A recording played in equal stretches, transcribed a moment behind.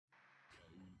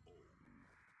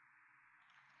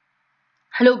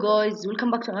Hello guys, welcome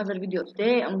back to another video.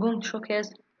 Today I'm going to showcase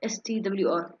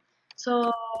stwr. So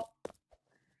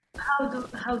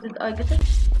how did I get it?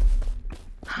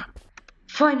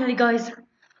 Finally guys,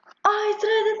 I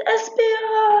traded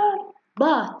SPR,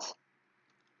 but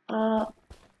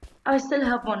I still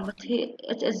have one, but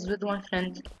it is with one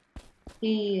friend.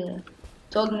 He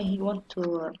told me he want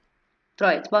to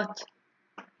try it, but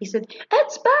he said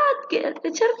it's bad.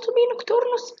 Return to me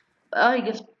Nocturnus.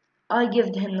 I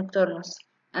gave him Nocturnus,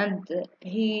 and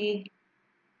he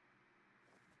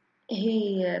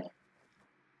uh,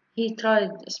 he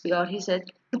tried SPR. He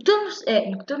said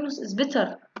Nocturnus is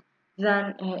better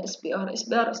than SPR.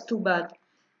 SPR is too bad,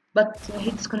 but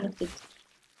he disconnected.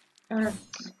 And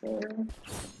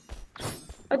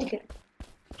ادي كده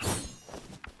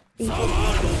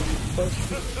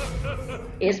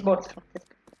is both.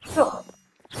 So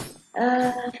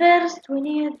first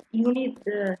you need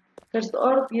first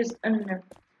orb, use an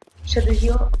shadow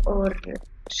you or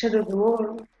shadow the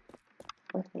wall,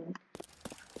 I think.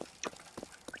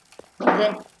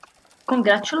 Then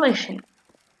congratulations,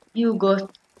 you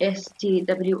got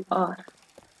stwr,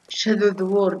 shadow the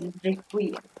world.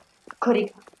 Requiem.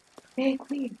 Correct.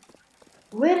 Requiem.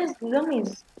 Where is the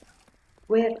dummies?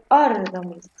 Where are the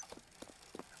dummies?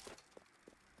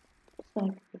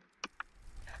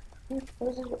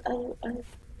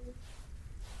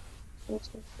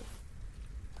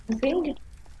 Nothing.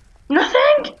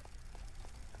 Nothing.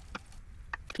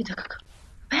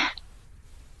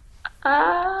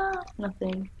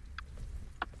 Nothing.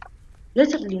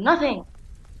 Literally nothing.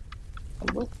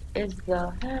 What is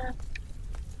the heck?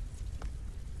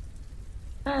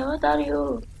 Hey, what are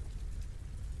you?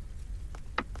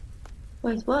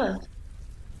 Wait, what?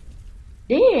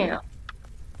 Damn!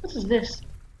 What is this?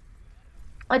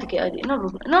 ID, no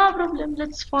problem. No problem,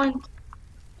 let's find.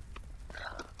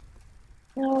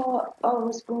 No, I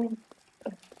was going.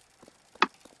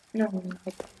 No,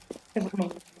 never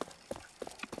mind.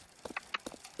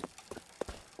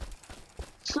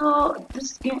 So,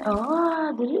 this game.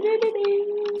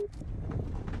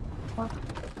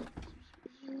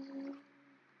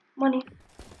 Money.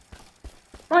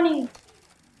 Money.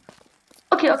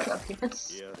 Okay,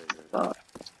 let's start.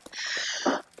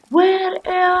 Where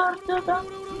are the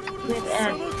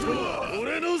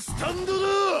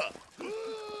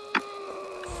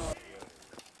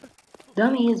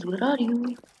dummies? Where are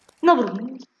you? No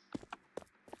problem.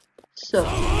 So,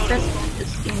 first one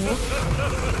is remove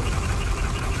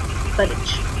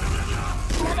village.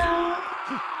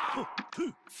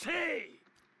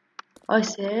 I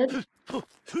said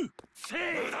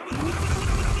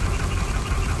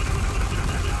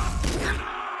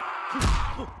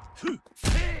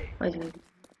wait.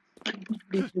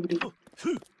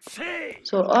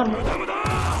 So armor.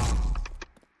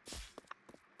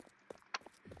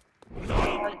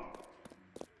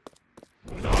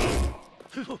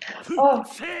 Oh,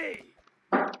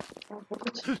 I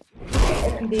forgot.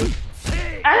 LMB.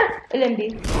 LMB.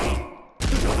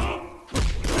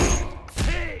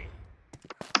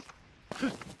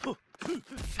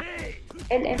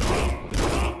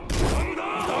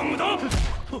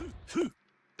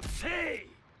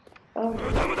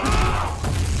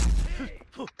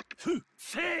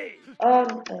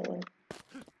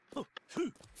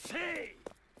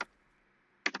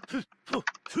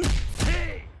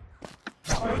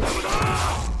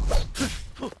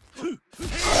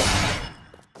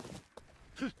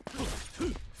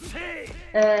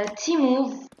 T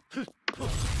move.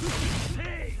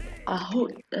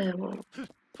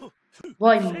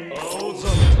 Why move?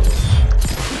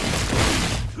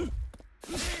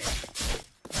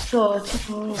 So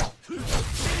T move.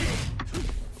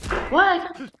 Why?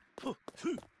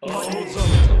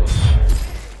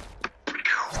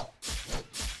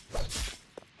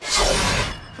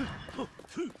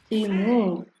 T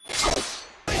move.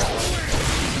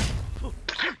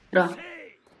 Bruh.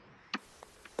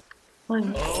 Why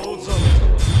not?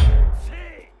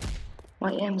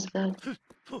 My aim is bad.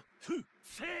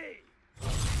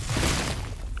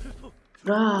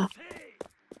 Bruh.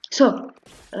 So,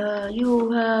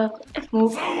 you have F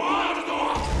move,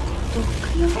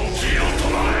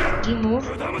 G move,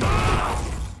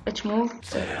 H move,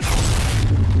 J.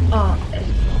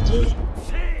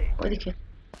 Okay.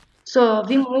 So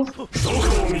V move.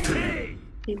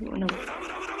 V move, no.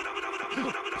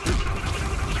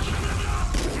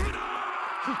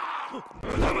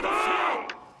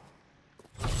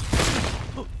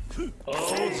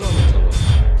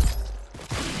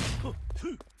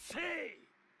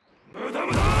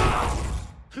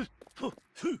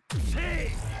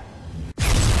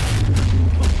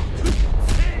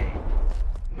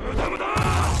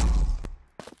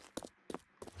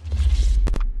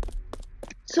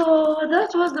 So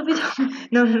that was the video.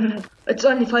 No. It's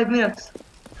only 5 minutes.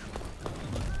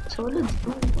 So let's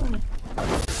go.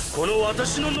 この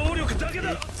私の能力だけ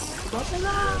だ。頭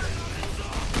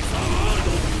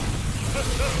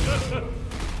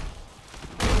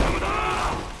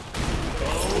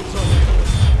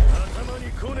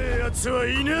に来ねえやつは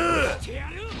いねえ。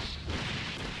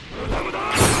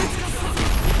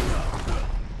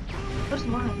Where's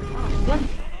mine? Oh, gun.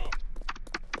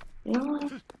 You know what?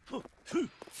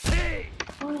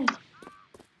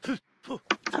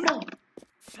 Hello.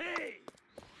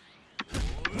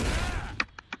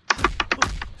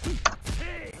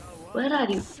 Where are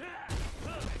you?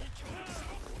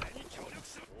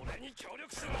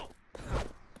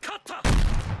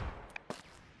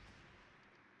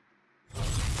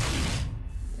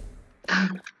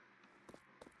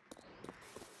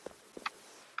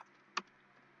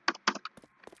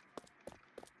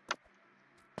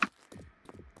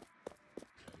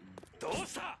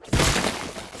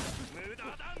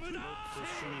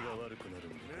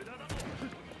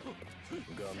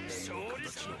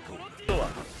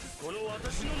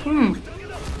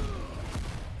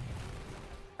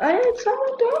 I need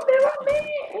someone to help me with me.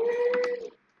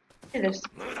 It is.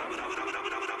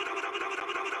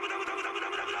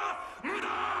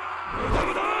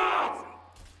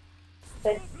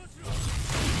 Hey.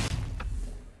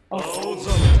 Oh.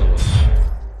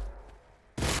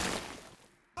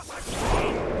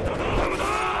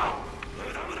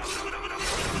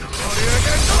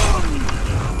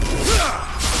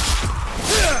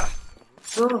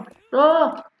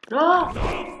 Draw!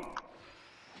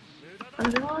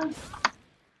 Everyone.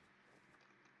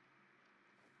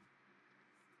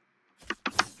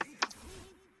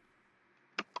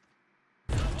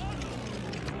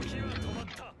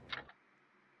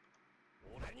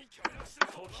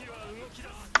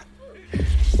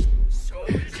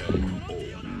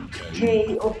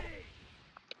 KO.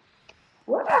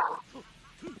 What?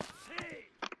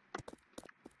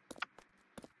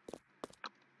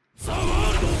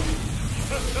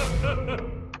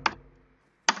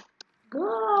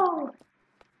 Go!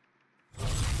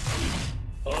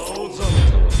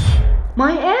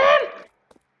 My aim!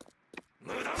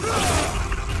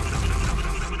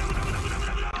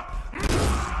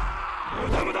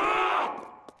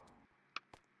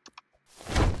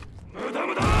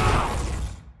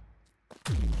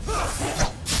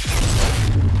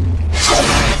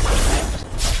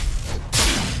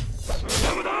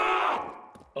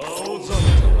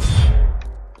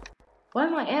 Why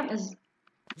my aim is...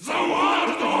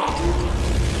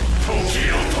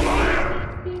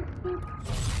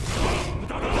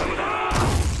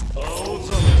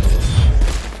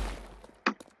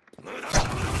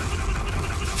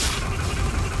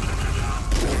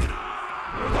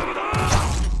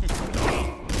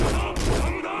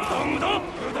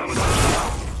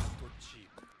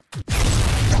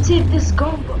 See this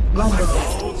gumbo.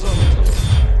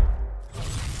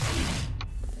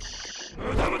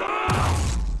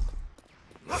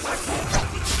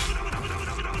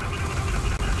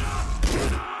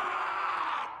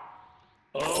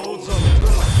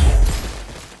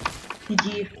 GG.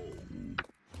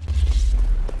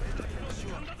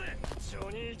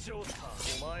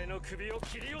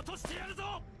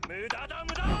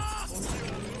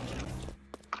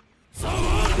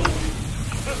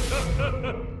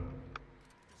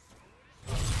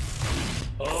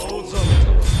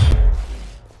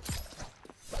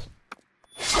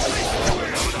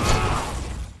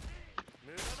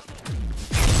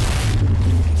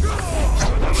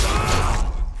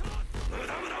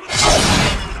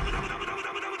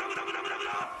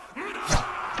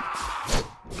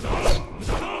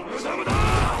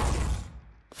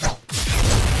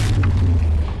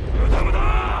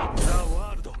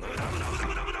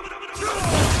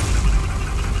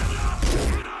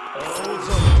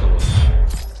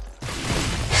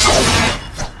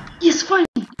 Yes, fine.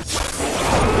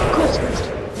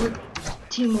 With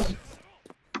team.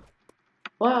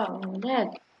 Wow,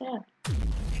 that.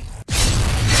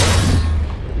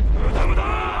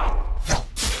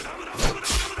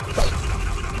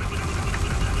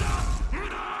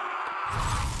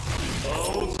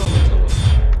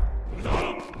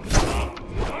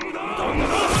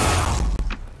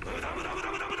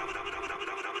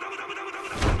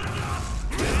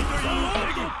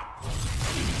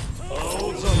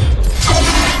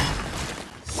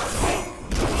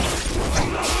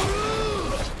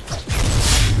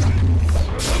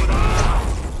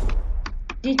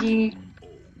 GG.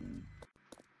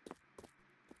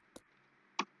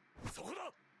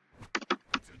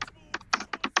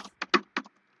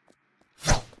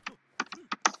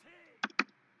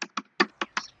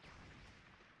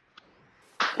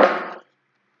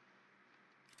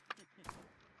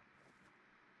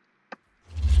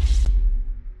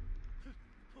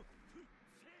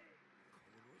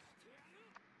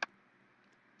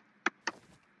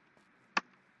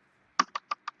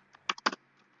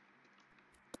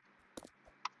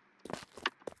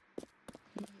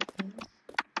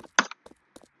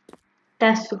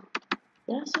 Tasso.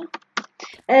 Tasso.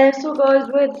 So guys,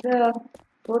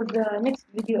 for the next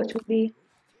video it will be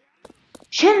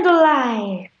Shindle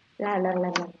la la la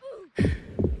la,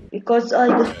 because I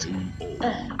got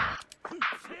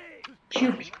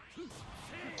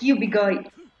QB guy.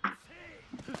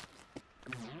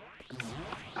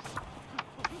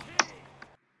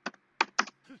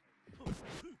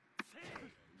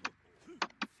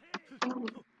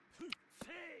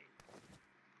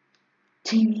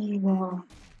 Timmy wa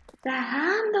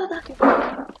Rahanda da ke.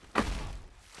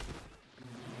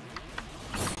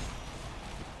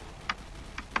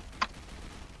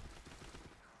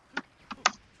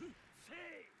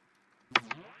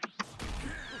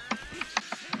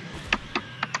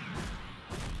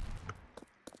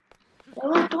 I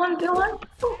want 1v1.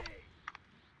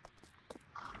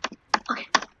 Okay.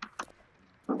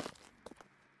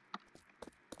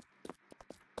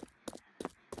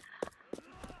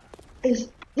 Is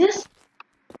this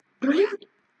brilliant?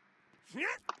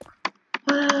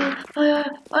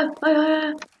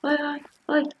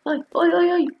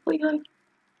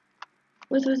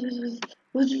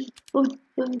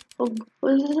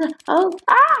 Oh,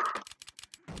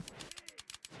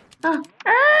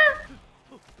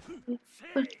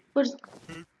 what's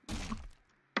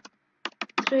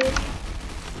straight?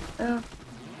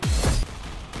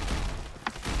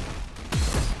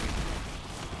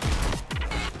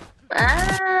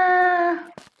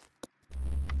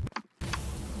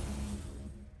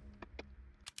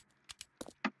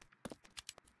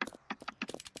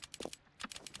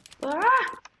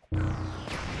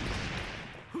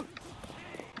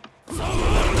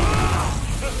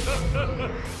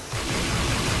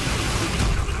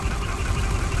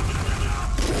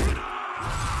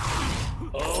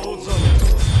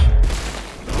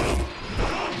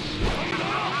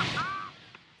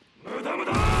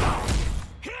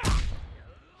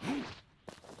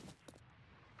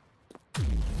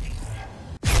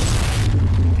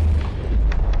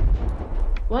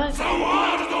 What?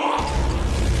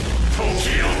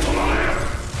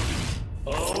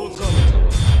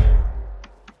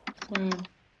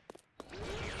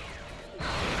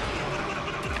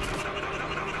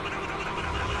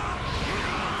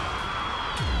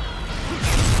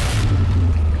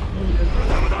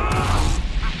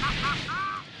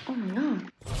 Oh no.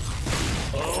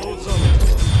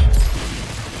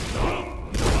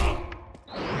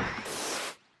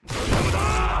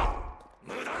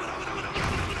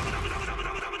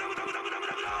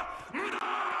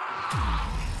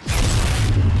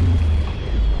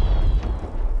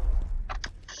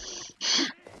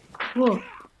 Whoa.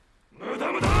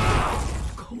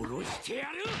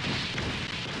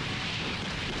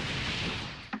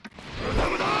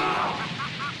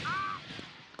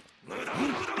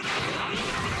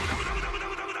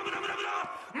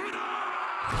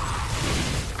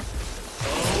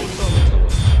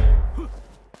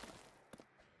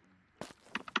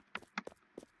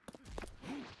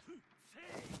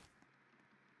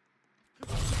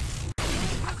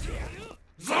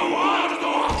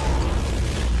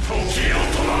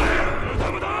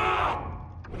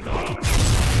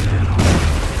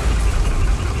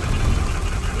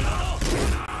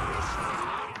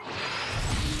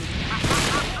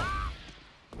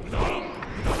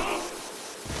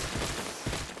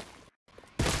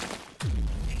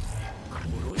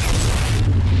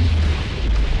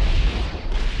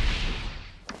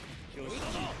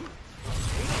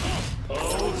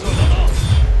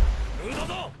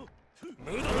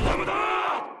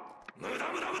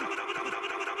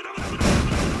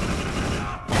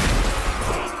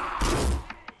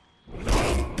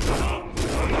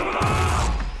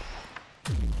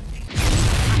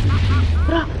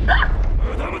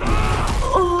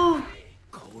 Oh.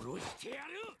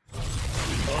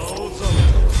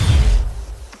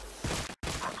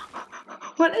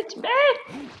 Well, it's me.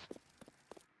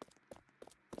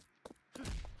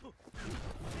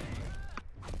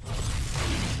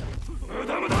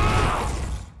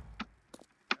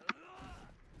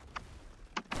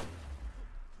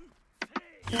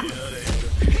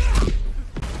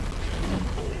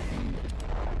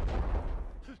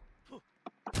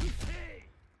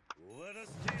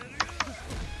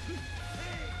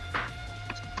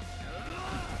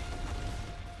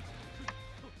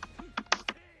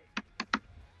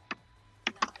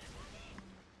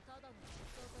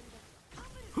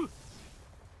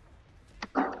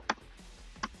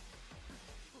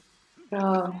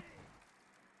 Bro.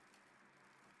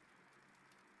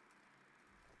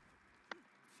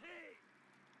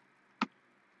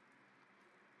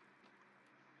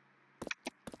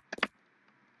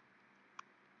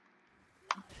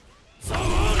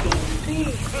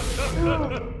 Please.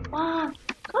 1.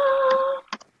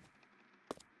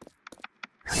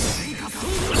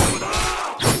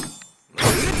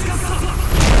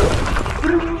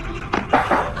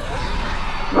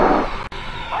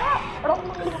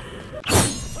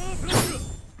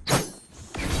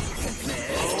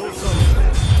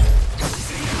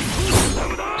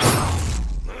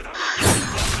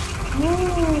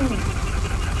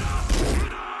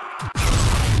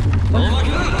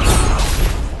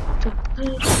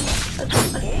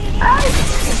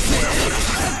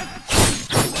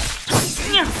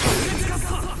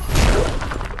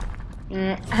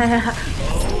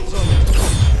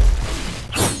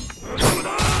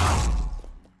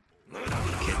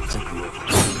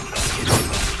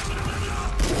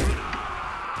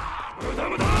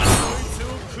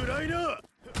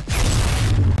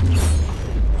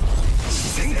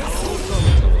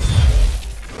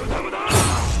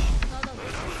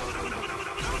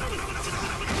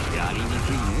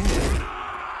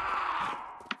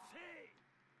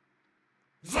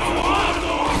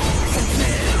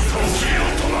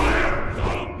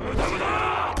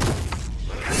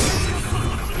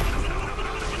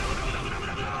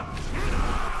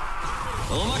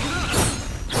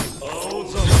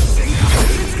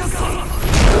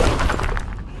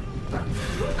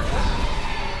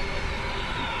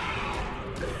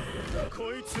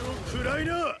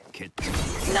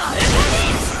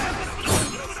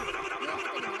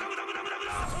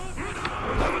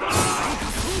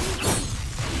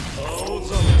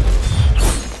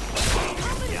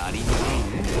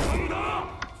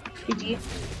 GG.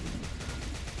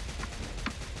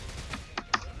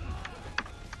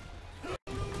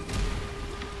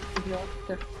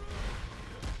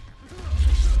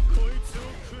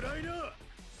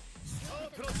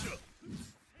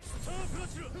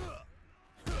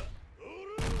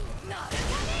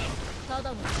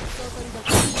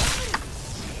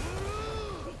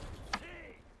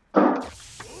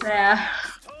 Yeah.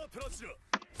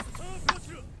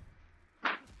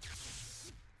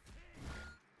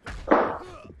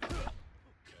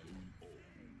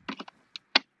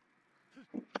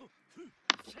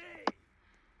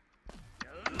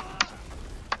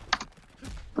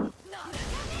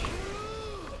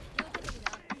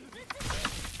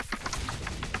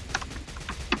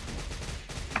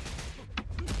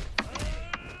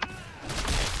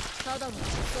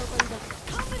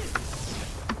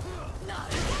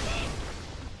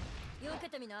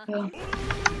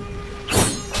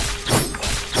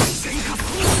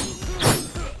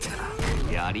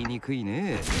やりにくい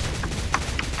ね。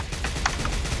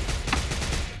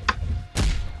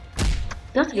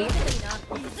That's it.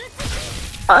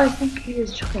 I think he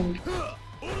is joking,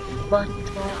 but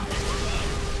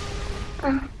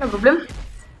no problem.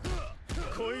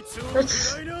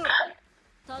 Let's.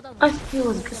 I think he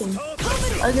was kidding.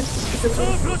 I guess it's because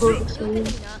of the goal.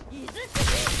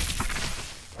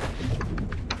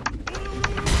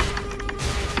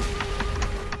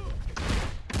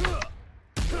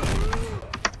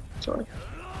 Sorry.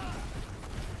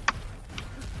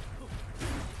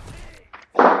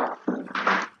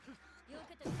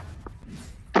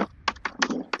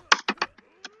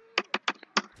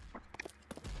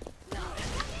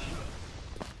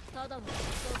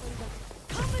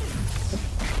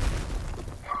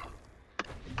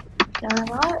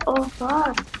 Oh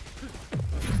god.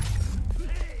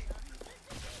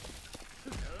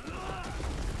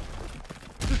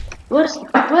 Where's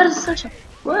Sasha?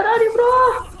 Where are you,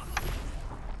 bro?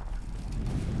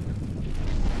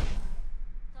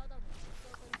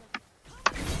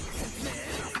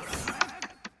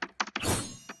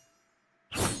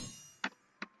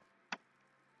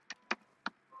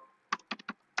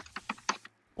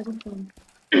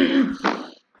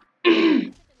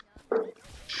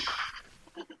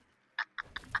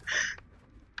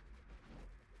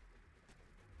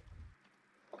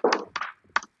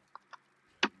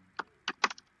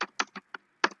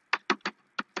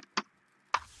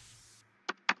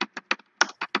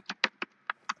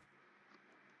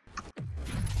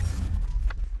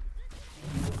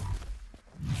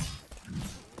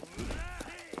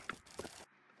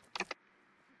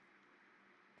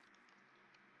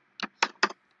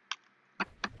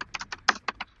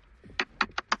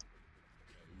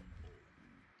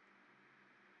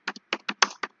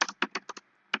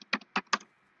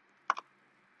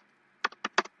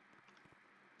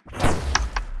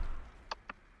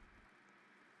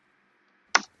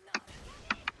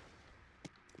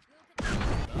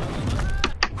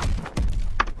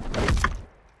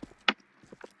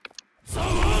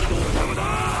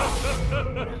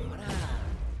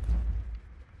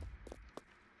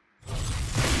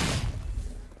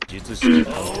 術式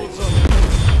判定。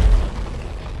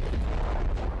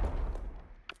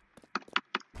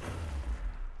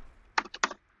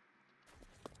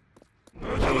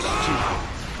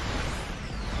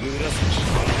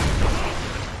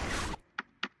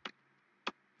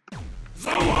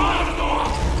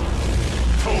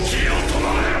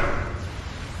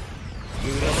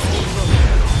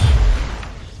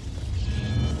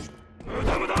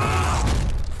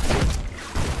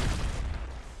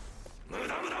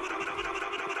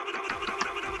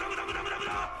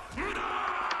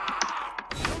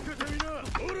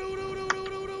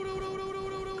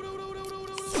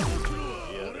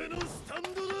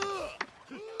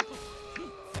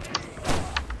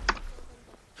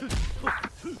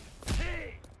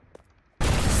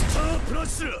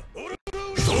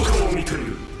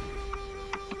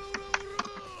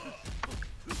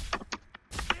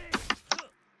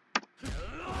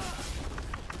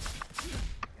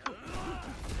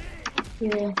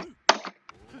Yeah.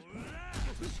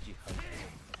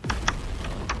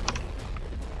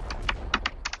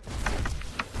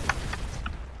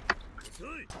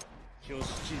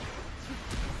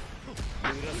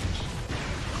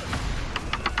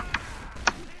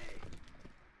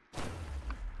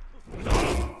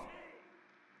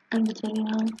 I'm telling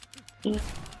you.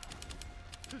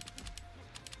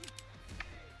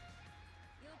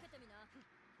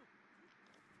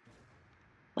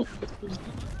 What is this?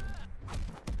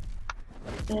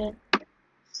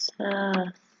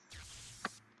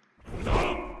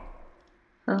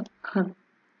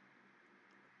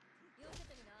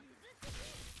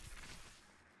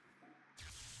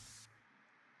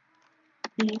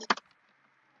 Please.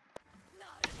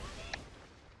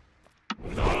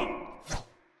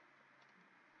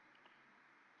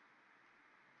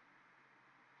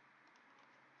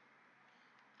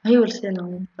 He will say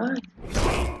no. Right.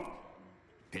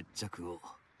 決着を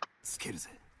つけるぜ。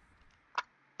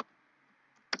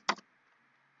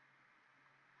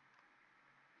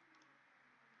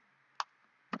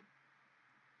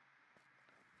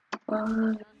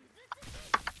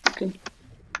Okay.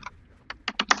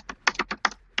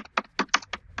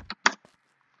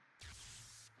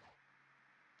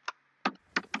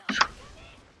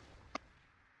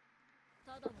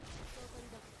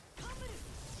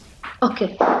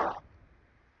 Okay.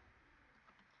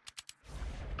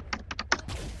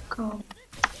 Come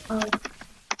out.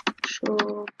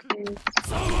 Showcase.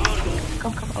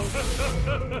 Come out.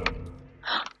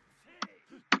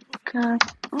 Can't.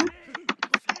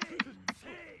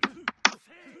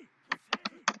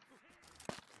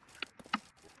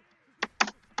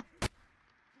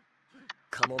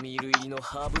カモミール入りの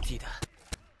ハーブティーだ。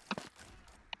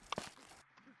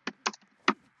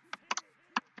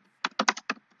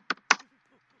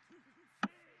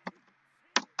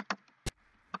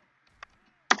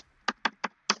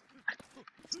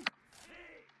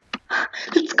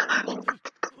Let's go.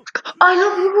 I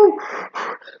love you.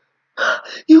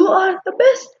 You are the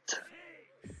best.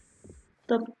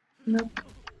 Stop.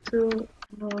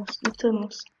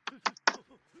 Nocturnos.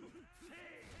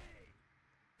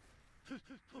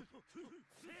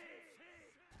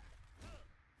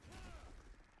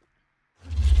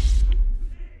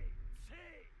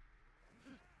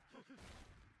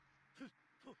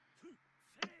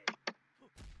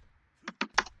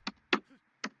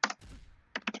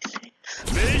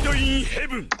 Made in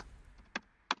heaven.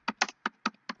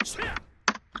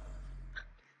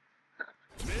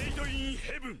 Made in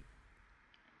heaven.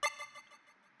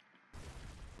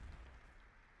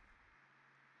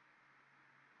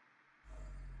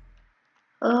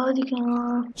 Oh, you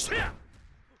can.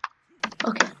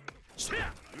 Okay.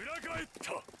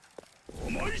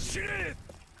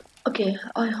 Okay,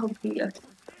 I hope he accepts.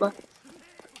 But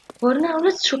for now,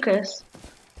 let's showcase.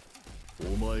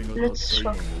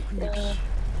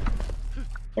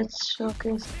 Let's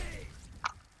showcase.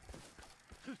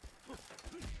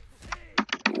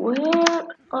 Where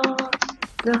are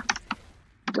the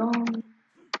dummies?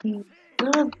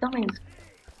 Where are the dummies?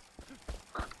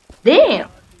 Damn!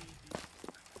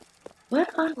 Where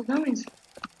are the dummies?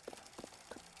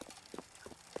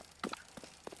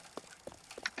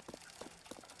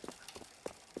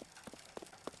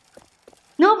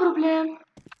 No problem.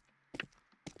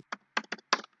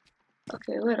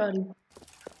 Okay, where are you?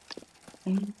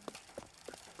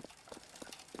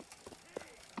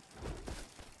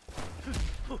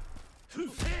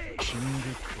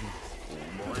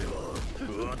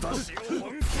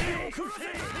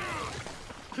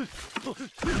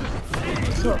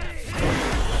 So.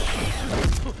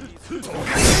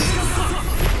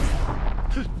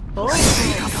 Oh.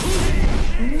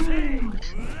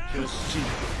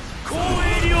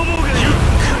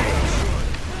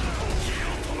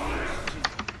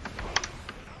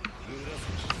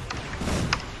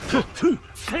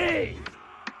 Okay,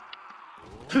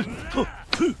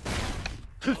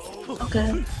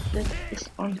 let's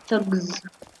on thugs.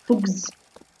 Thugs.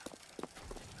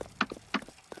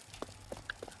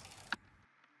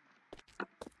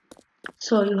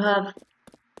 So you have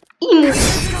emo.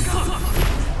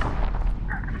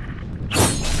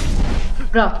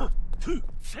 Bro.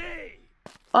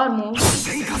 Armor.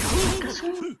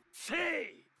 Kasun.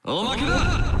 おまけだ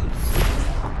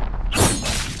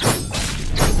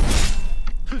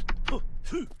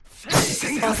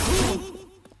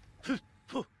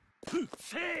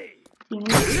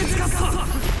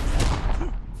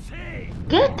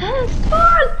Get his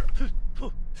sword!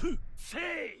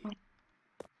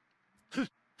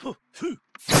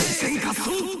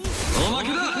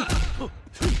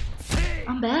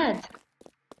 I'm bad.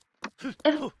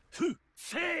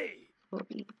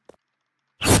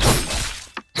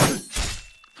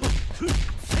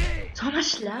 So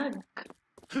much lag.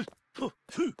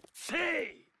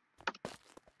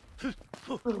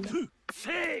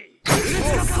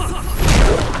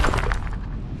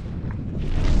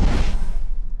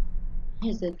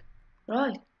 Is it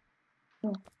right?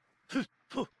 No.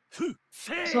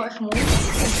 So if more.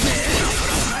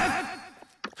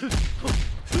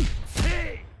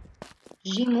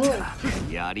 G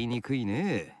move. やりにくい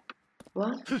ね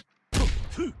What?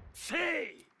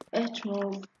 H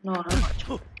move. No, not H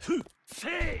move. G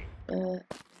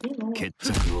move. 決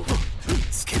着を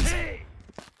つけるぜ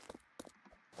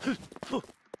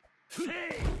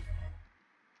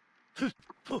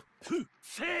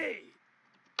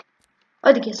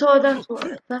Okay, so that's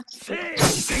the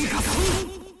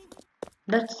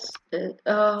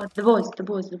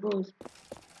boys.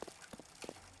 Oh,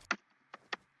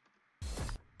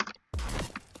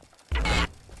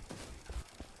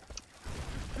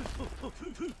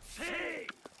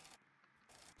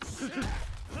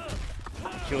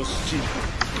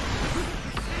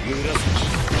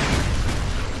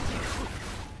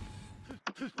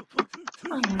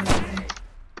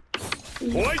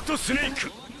 ホワイトスネー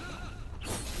ク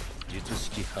術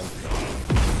式判定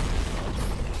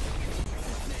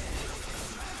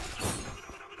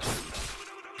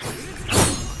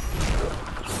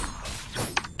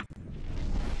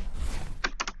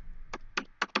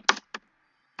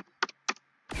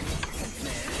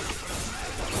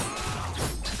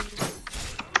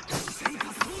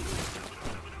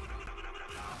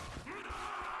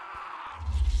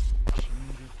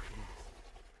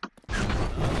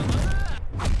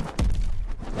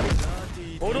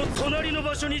この隣の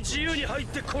場所に自由に入っ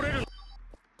てこれる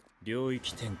領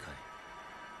域展開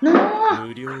No!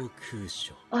 無料空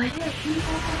所 I hate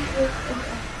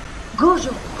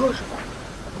Gojo.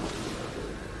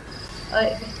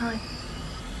 Every time.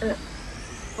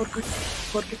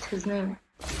 Forget his name.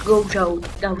 Gojo.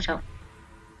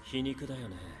 皮肉だよ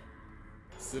ね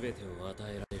全てを与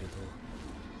えられると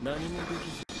何もで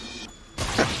きず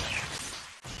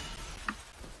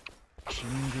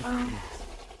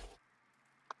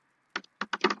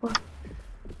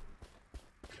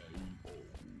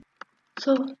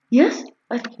So, yes,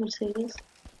 I think you'll say this.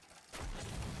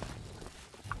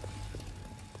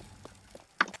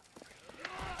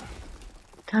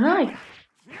 Can I?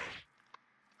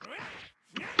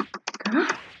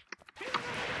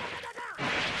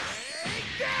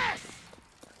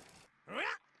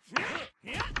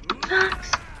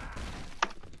 Thanks.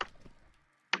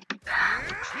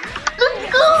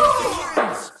 Let's go!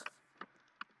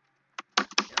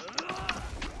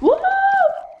 Woo!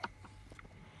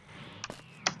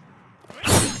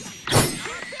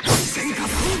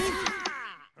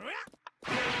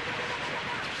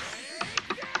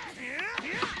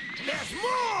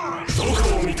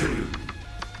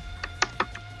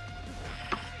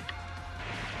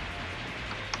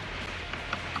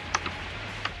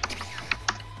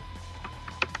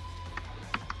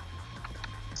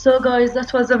 So guys,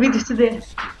 that was the video today.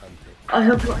 I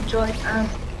hope you enjoyed and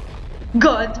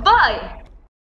goodbye!